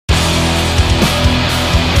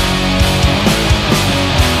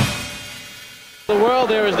The world,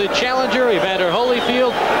 there is the challenger, Evander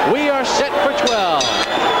Holyfield. We are set for 12.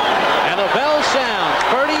 And the bell sounds.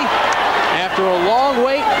 30, after a long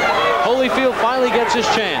wait, Holyfield finally gets his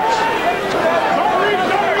chance.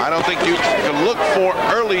 I don't think you can look for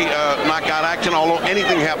early knockout action, although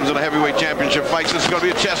anything happens in a heavyweight championship fight. This is going to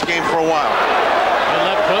be a chess game for a while. The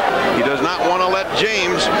left hook. He does not want to let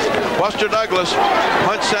James, Buster Douglas,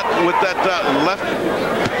 punch that with that left.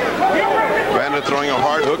 Evander throwing a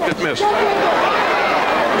hard hook that missed.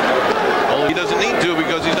 He doesn't need to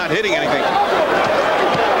because he's not hitting anything.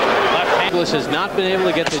 Douglas has not been able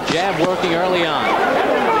to get the jab working early on.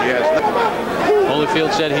 Yes.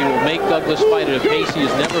 Holyfield said he will make Douglas fight at a pace he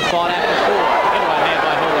has never fought at before. Good right hand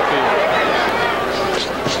by Holyfield.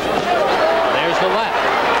 There's the left.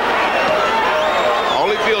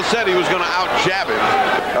 Holyfield said he was going to out-jab him.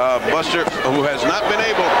 Buster, who has not been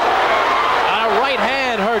able. A right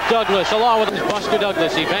hand hurt Douglas, along with Buster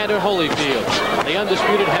Douglas, Evander Holyfield, the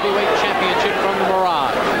undisputed heavyweight championship from the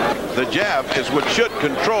Mirage. The jab is what should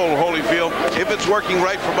control Holyfield if it's working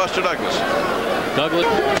right for Buster Douglas. Douglas,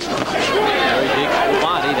 very big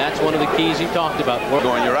body. That's one of the keys he talked about.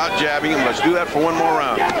 Going, you're out jabbing him. Let's do that for one more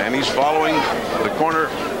round. And he's following the corner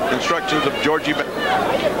instructions of Georgie.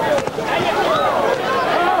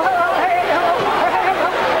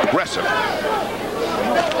 Aggressive.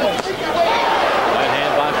 Right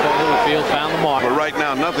hand by Holyfield found the mark. But right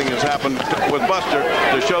now, nothing has happened with Buster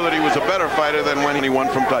to show that he was a better fighter than when he won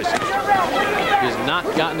from Tyson. He has not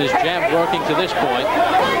gotten his jab working to this point.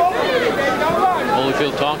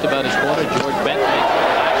 Holyfield talked about his corner, George Benton.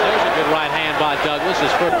 There's a good right hand by Douglas.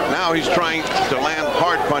 Now he's trying to land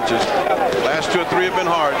hard punches. Last 2 or 3 have been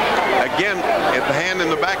hard. Again, at the hand in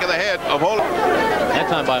the back of the head of Holyfield. That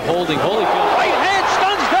time by holding Holyfield. Right hand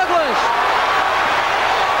stuns Douglas.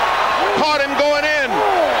 Caught him going in.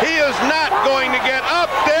 He is not going to get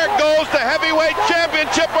up. There goes the heavyweight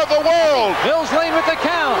championship of the world. Mills Lane with the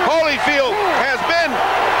count. Holyfield has been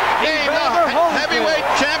named the heavyweight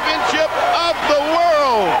championship of the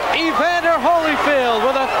world. Evander Holyfield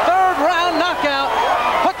with a 3rd round knockout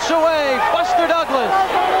puts away Buster Douglas.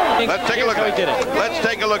 Let's take a look at that. Let's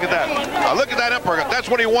take a look at that. Look at that uppercut. That's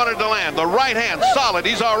what he wanted to land. The right hand, solid.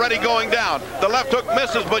 He's already going down. The left hook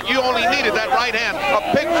misses, but you only needed that right hand.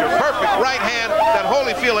 A picture perfect right hand that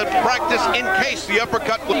Holyfield had practiced in case the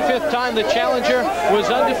uppercut. 25th time the challenger was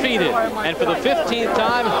undefeated, and for the 15th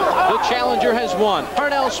time the challenger has won.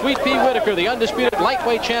 Parnell Sweet Pea Whitaker, the undisputed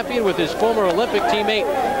lightweight champion, with his former Olympic teammate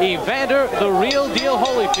Evander the real deal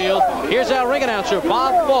Holyfield. Here's our ring announcer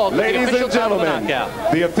Bob Falk. Ladies and gentlemen,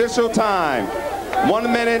 the official time,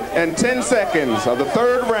 1 minute and 10 seconds of the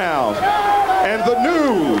 3rd round, and the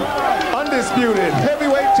new undisputed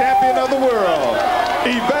heavyweight champion of the world,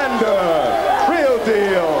 Evander